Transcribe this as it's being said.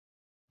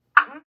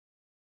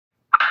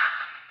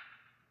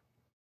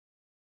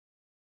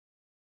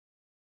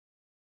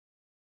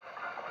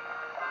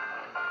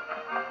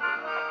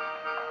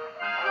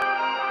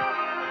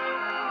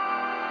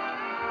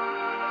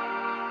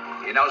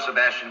You know,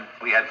 Sebastian,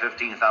 we had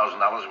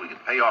 $15,000. We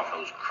could pay off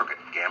those crooked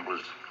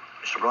gamblers.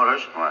 Mr.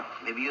 Brothers? What?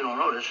 Maybe you don't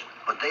notice,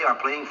 but they are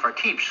playing for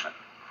keeps.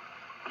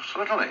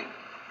 Certainly.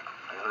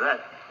 I know that.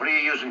 What are you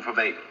using for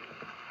bait?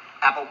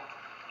 Apple.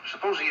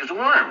 Suppose he used a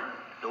worm.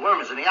 The worm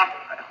is in the apple.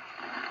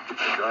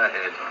 Go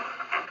ahead.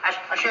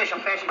 I'll show you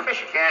some fancy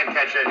fishing. Can't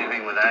catch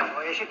anything with that.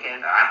 Oh, yes, you can.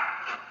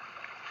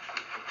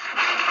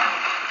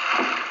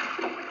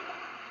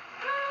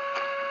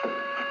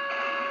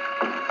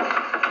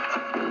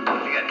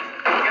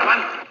 Get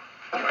one.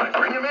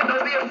 Bring him in.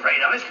 Don't be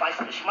afraid of it. It's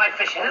my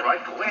fishing. All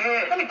right, go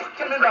ahead. Let me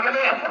get him in. Bring him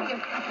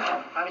in.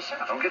 By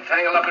myself. Don't get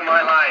tangled up in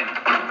my line.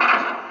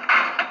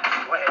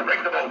 Go ahead.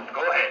 Break the boat.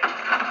 Go ahead.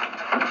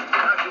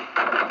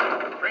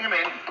 Bring him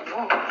in.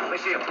 Let me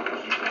see him.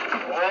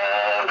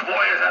 Oh,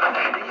 boy, is that a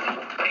man.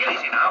 Take it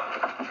easy now.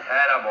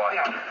 Attaboy.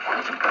 Yeah.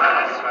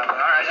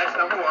 All right, that's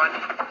number one.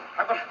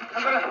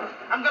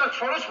 I'm gonna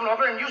throw this one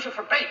over and use it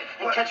for bait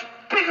and catch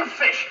bigger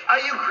fish. Are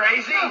you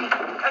crazy?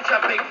 That's a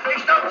big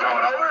fish. Don't throw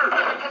it over.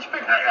 Catch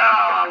bigger.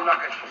 Oh,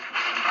 look at you.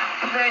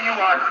 Man, you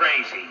are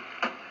crazy.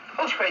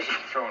 Who's crazy?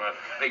 Throwing a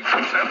big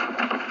fish up.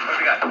 What do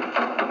we got?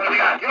 What do we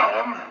got? Get all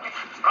of them.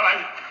 All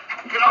right.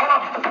 Get all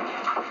of them.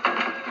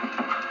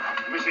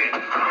 Let me see it.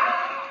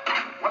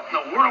 What in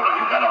the world have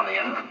you got on the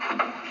end?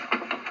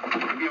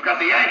 Maybe you've got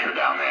the anchor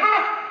down there.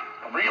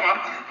 Well, bring him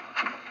up.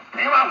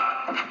 Bring him up.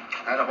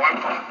 Attaboy.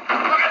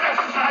 Look at this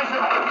size of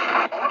it.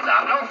 Hold him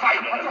down. Don't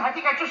fight with him. I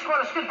think I just caught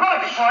a good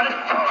bullet before it.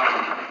 All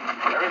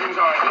right. Everything's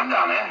all right. Get him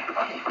down there.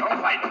 Okay. Don't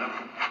fight with him.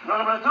 You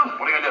know what I'm gonna do?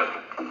 What are you going to do?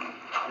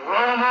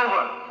 Throw him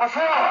over. What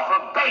for? For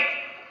bait.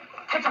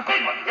 Catch a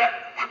big one. Yeah.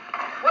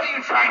 What are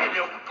you trying to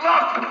do?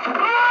 Look!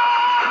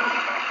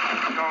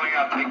 Throwing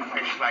a big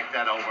fish like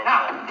that over.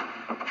 Now.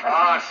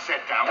 Oh,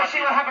 sit down. Let's see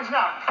what happens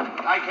now.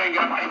 I can't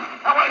get away.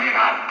 Now, what have you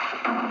got?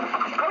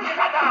 What have you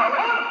got now?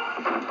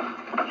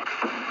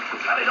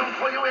 Sonny, don't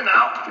pull you in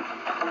now.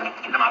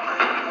 Get him up.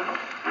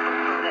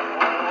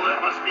 Oh, that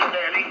must be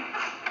barely.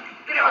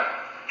 Get him up.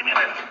 Give me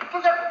a lift.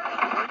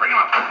 Bring him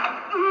up.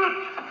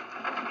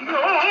 All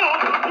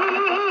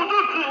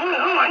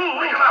right,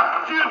 bring him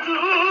up.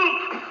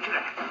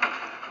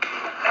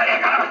 There you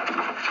got him.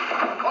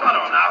 Hold on to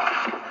him now.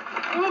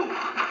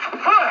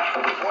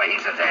 Boy,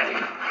 he's a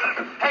dandy.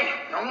 Hey,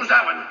 don't lose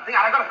that one.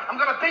 I'm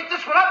gonna bait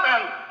this one up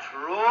and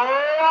throw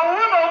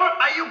him over.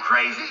 Are you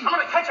crazy? I'm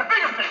gonna catch a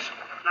bigger fish.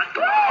 Now,